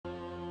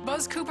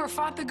Buzz Cooper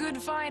fought the good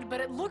fight,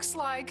 but it looks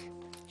like...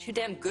 Too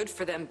damn good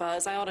for them,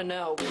 Buzz. I ought to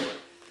know.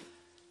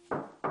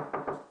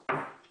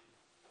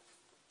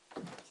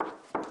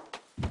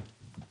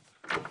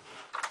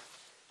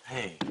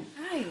 Hey.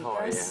 Hi, How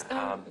are you? Buzz.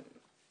 I'll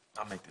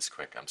make this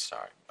quick. I'm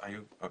sorry. Are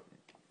you...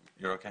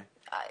 you're okay?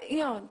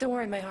 Don't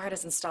worry. My heart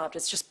hasn't stopped.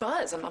 It's just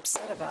Buzz. I'm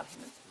upset about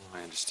him. Oh,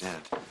 I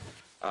understand.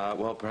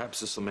 Well,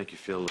 perhaps this will make you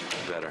feel a little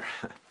bit better.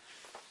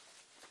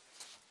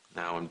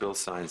 Now, when Bill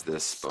signs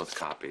this, both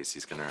copies,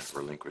 he's going to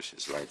relinquish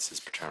his rights, his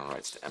paternal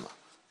rights to Emma.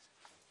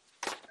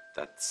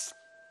 That's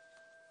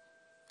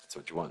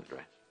what you wanted,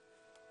 right?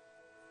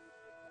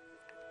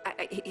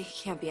 He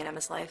can't be in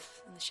Emma's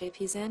life in the shape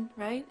he's in,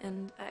 right?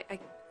 And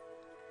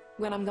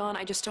when I'm gone,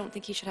 I just don't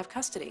think he should have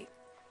custody.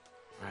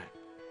 Right.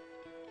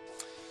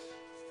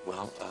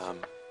 Well,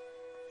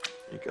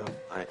 here you go.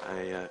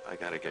 I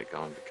gotta get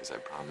going because I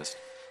promised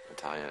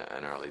Otalia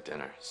an early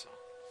dinner, so.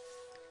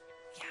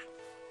 Yeah.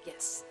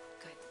 Yes.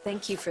 Good.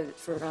 Thank you for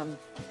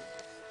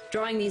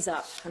drawing these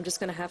up. I'm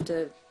just gonna have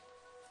to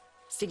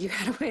figure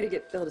out a way to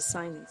get Bill to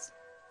sign these.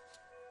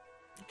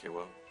 Okay,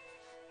 well,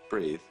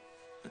 breathe.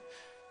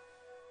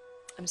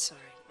 I'm sorry.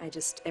 I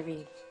just,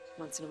 every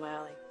once in a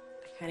while, I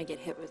kind of get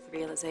hit with the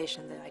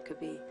realization that I could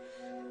be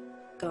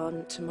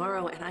gone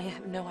tomorrow, and I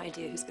have no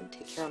idea who's going to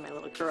take care of my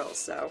little girl,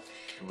 so...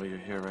 Okay, well, you're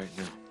here right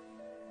now,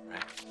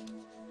 right?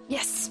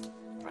 Yes.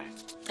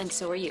 Right. And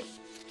so are you.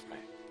 Right.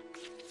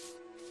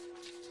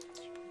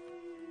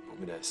 Want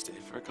me to stay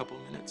for a couple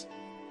of minutes?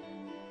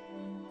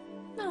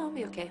 No, I'll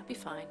be okay. I'll be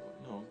fine.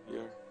 No,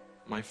 you're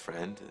my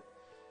friend.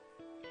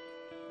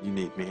 You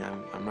need me,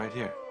 I'm right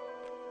here.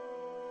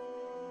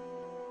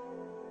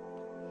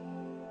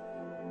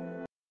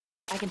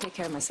 I can take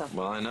care of myself.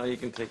 Well, I know you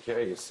can take care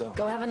of yourself.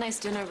 Go have a nice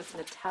dinner with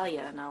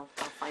Natalia, and I'll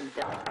find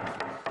Bill.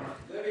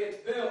 Olivia,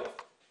 it's Bill.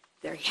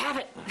 There you have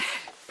it.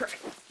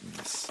 Perfect.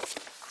 Yes.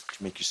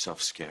 You make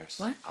yourself scarce.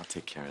 What? I'll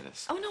take care of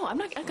this. Oh, no, I'm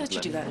not going to let you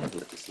do that.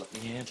 Just let me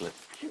handle it.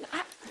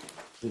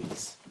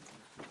 Please.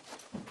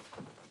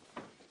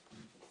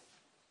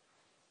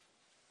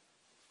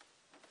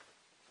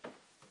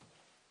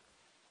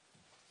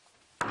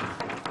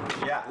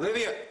 Yeah,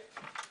 Olivia.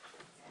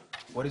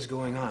 What is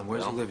going on?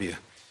 Where's Well, Olivia?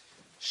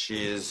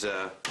 She is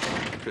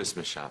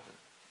Christmas shopping.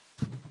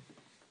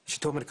 She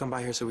told me to come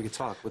by here so we could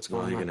talk. What's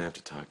Well, going you're on? gonna have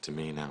to talk to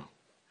me now.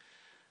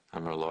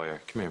 I'm her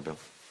lawyer. Come here, Bill.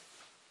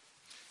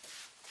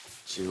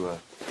 Would you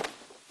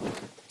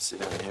sit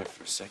down here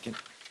for a second?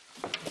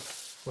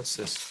 What's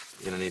this?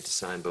 You're gonna need to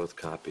sign both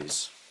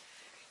copies.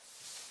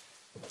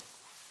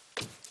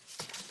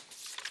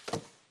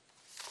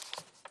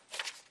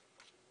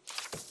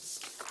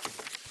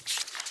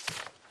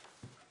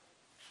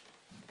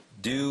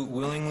 Do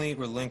willingly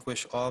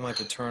relinquish all my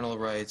paternal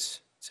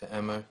rights to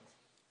Emma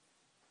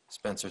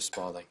Spencer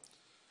Spaulding.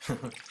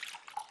 Don't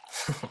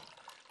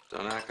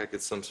act like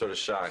it's some sort of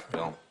shock,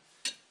 Bill.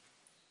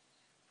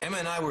 Emma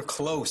and I were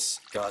close,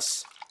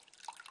 Gus.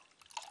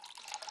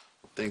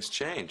 Things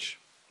change,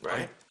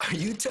 right? Are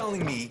you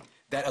telling me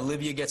that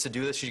Olivia gets to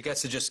do this? She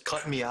gets to just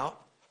cut me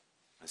out?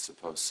 I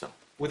suppose so.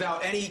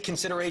 Without any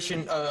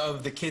consideration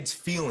of the kid's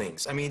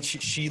feelings. I mean,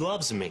 she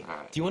loves me. All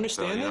right. Do you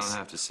understand Bill, this? You don't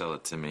have to sell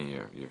it to me,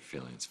 your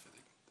feelings for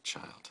the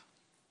child.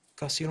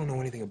 Gus, you don't know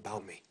anything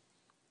about me.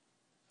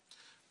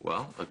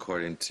 Well,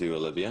 according to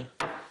Olivia,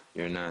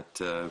 you're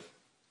not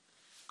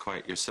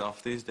quite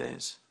yourself these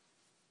days.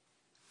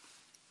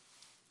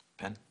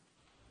 Pen?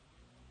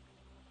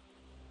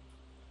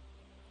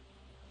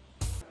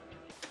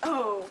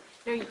 Oh,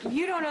 no,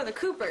 you don't know the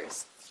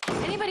Coopers.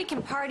 Anybody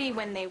can party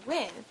when they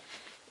win.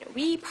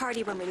 We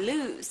party when we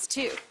lose,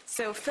 too.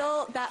 So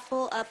fill that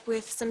bowl up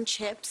with some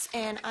chips,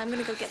 and I'm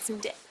gonna go get some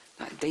dip.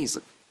 Daisy,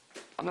 look,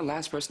 I'm the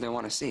last person they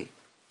want to see.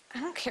 I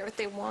don't care what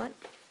they want.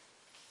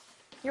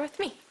 You're with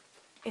me,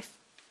 if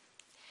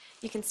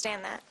you can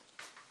stand that.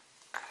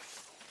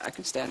 I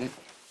can stand it.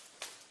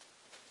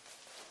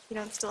 You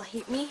don't still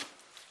hate me?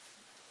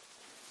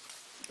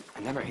 I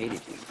never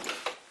hated you.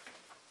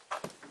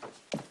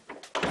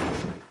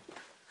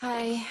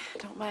 Hi.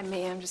 Don't mind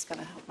me. I'm just going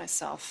to help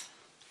myself.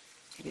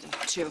 Maybe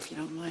don't chew if you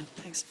don't mind.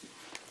 Thanks.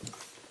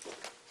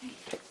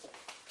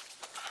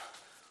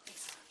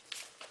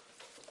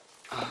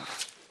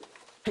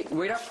 Hey,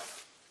 wait up.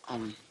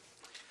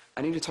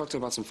 I need to talk to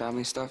you about some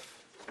family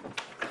stuff.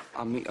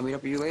 I'll meet up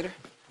with you later.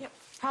 Yep.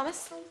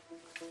 Promise?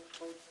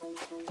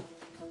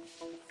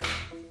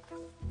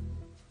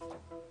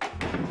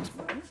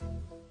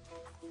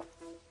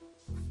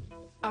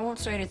 I won't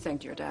say anything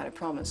to your dad, I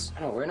promise.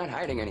 No, we're not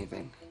hiding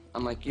anything,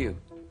 unlike you.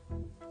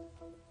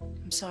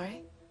 I'm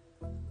sorry?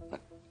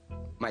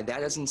 My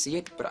dad doesn't see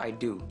it, but I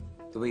do.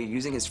 The way you're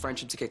using his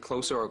friendship to get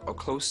closer or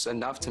close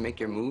enough to make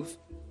your move.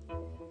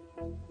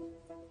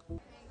 All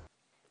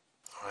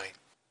right.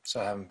 So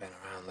I haven't been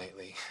around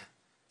lately.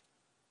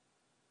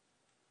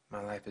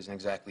 My life isn't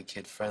exactly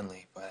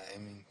kid-friendly, but I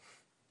mean...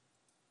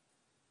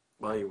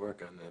 Well, you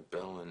work on that,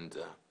 Bill, and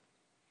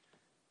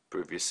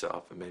prove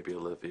yourself, and maybe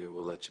Olivia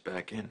will let you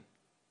back in.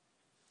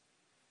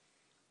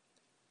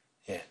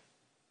 Yeah.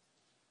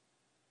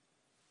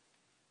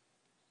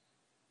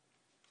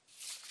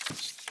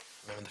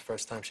 Remember the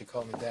first time she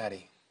called me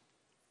Daddy?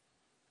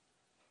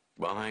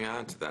 Well, hang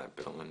on to that,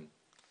 Bill, and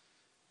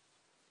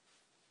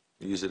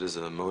use it as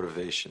a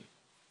motivation.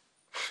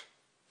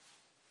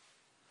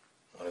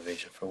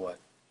 Motivation for what?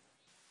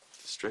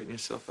 To straighten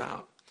yourself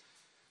out.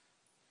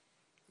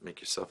 Make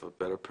yourself a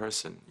better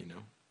person, you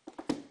know?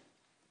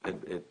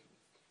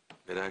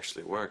 It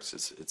actually works.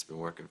 It's been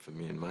working for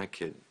me and my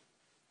kid.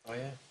 Oh,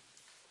 yeah?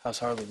 How's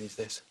Harley these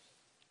days?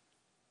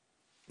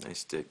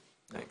 Nice dig.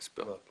 Thanks,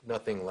 Bill. Look,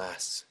 nothing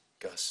lasts,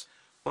 Gus.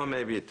 Well,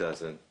 maybe it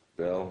doesn't,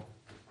 Bill.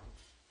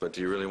 But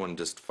do you really want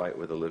to just fight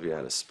with Olivia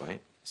out of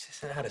spite? This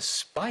isn't out of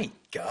spite,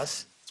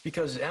 Gus. It's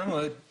because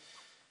Emma...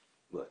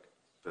 Look,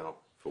 Bill,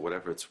 for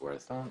whatever it's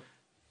worth. Don't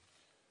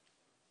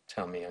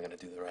tell me I'm gonna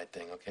do the right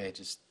thing, okay?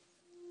 Just...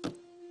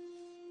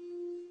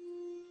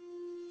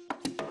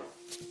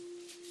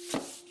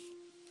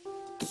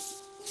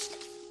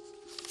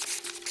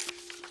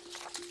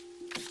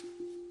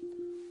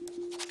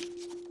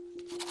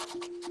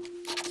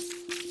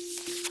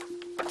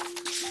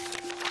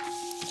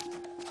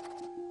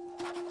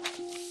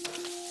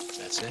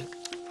 That's it?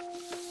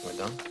 We're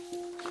done?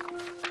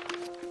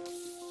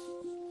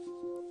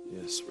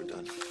 Yes, we're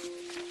done.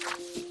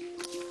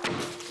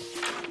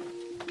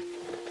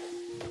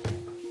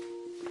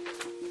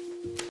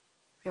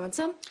 You want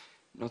some?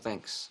 No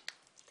thanks.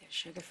 They're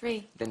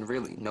sugar-free. Then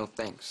really, no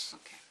thanks.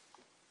 Okay.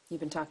 You've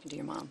been talking to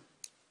your mom.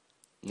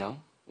 No?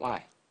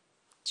 Why?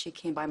 She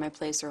came by my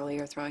place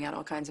earlier throwing out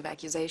all kinds of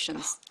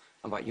accusations.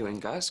 How about you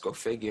and Gus? Go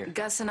figure.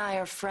 Gus and I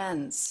are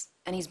friends,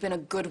 and he's been a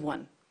good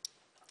one.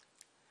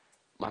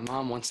 My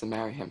mom wants to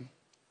marry him.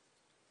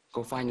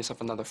 Go find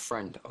yourself another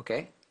friend,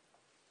 okay?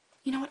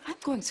 You know what? I'm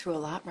going through a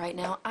lot right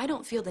now. I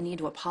don't feel the need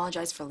to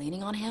apologize for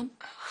leaning on him.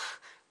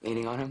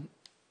 Leaning on him?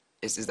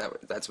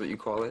 That's what you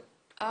call it?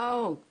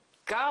 Oh,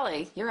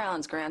 golly, you're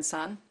Alan's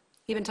grandson.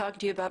 He been talking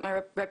to you about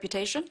my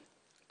reputation?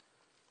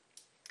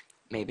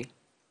 Maybe.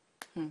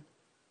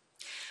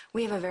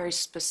 We have a very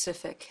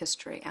specific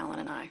history, Alan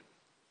and I.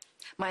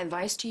 My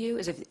advice to you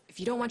is if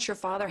you don't want your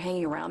father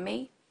hanging around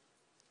me,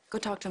 go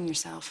talk to him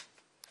yourself.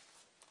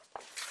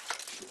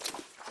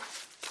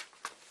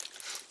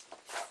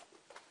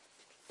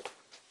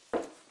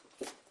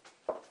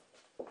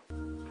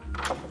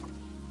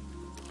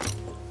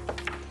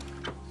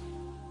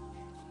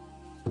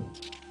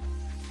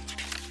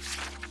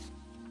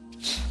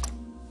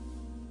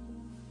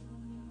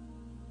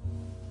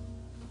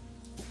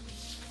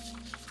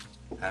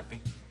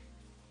 Happy?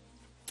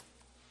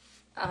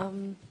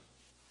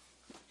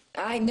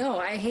 I know.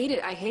 I hate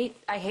it. I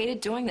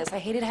hated doing this. I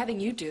hated having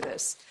you do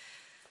this.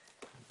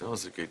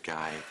 Bill's a good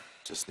guy.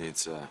 Just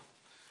needs a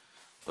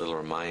little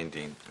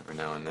reminding every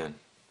now and then.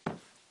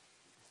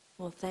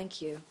 Well,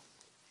 thank you.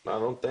 Now,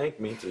 don't thank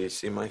me till you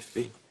see my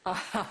feet.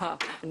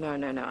 No,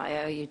 no, no.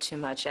 I owe you too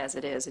much as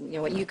it is. And you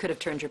know what? You could have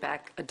turned your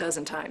back a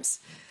dozen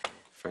times.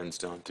 Friends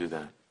don't do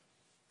that.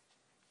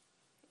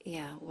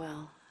 Yeah,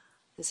 well,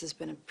 this has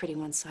been a pretty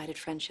one-sided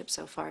friendship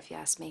so far, if you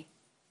ask me.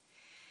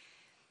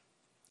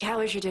 How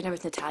was your dinner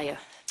with Natalia?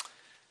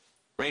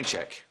 Rain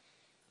check.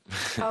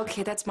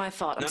 Okay, that's my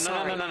fault. I'm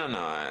sorry.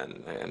 No.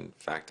 In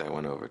fact, I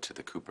went over to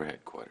the Cooper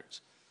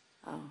headquarters.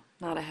 Oh,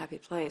 not a happy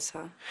place,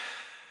 huh?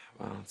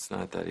 Well, it's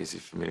not that easy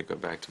for me to go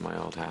back to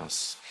my old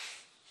house.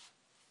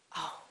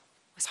 Oh,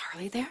 was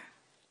Harley there?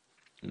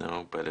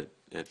 No, but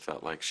it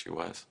felt like she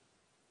was.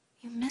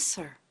 You miss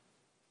her.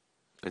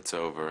 It's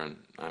over, and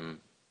I'm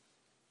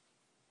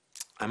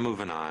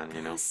moving on,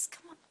 you know. Gus,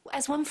 come on.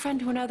 As one friend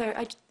to another,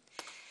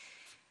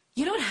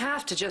 you don't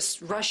have to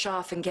just rush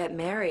off and get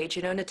married.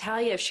 You know,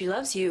 Natalia, if she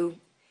loves you,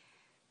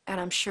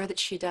 and I'm sure that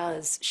she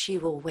does, she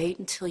will wait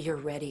until you're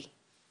ready.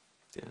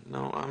 Yeah,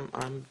 no,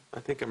 I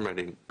think I'm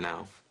ready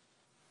now.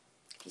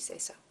 If you say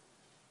so.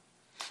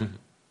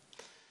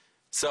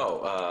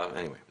 So,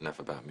 anyway, enough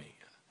about me.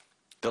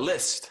 The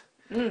list.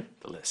 The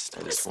list.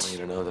 I just want you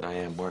to know that I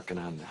am working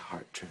on the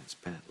heart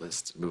transplant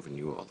list, moving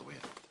you all the way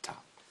up to the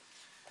top.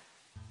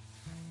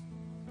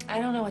 I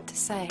don't know what to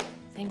say.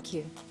 Thank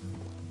you.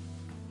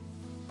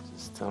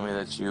 Just tell me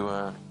that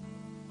you're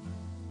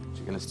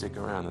gonna stick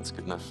around. That's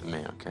good enough for me,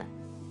 okay?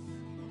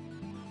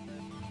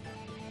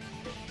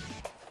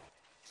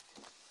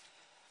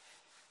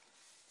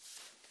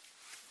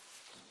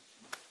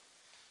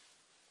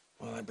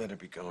 Well, I better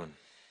be going.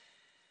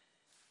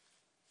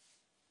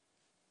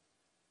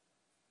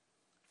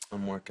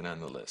 I'm working on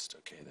the list,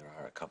 okay? There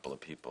are a couple of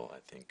people, I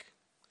think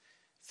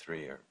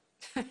 3 or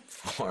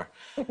 4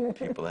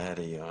 people ahead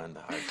of you on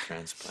the heart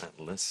transplant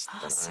list.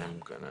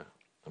 Awesome. But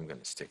I'm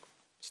gonna stick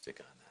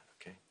on that,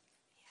 okay?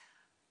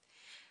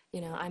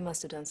 You know, I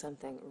must have done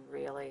something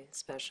really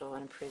special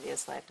in a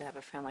previous life to have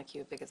a friend like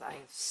you, because I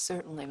have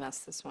certainly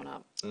messed this one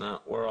up. No,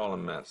 we're all a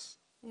mess.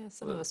 Yeah,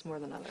 some of us more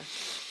than others.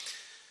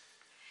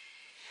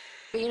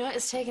 But you know,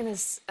 it's taken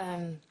this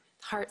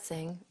heart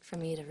thing for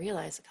me to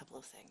realize a couple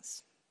of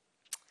things.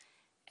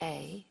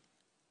 A,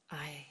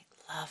 I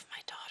love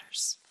my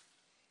daughters.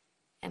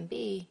 And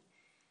B,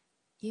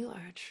 you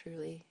are a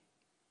truly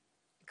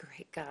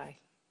great guy.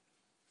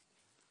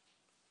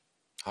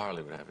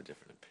 Harley would have a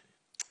different opinion.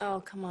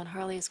 Oh, come on.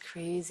 Harley is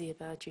crazy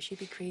about you. She'd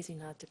be crazy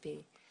not to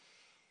be.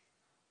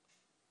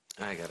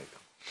 I gotta go.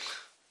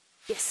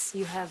 Yes,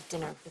 you have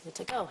dinner with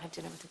Otalia. Go have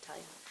dinner with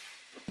Otalia.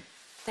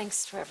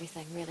 Thanks for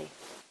everything, really.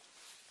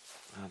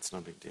 Well, it's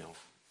no big deal.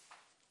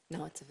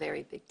 No, it's a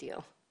very big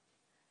deal.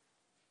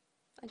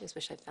 I just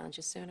wish I'd found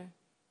you sooner.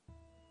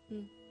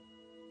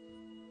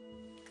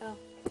 Go.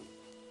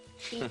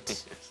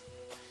 Eat.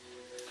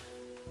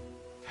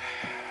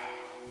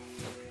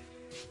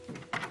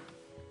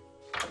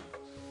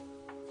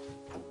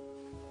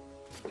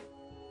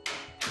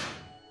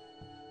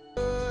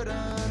 But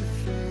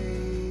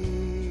unfake.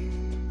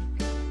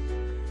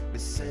 They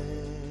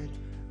said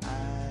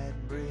I'd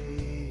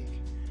break.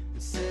 They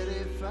said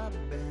if I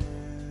bend.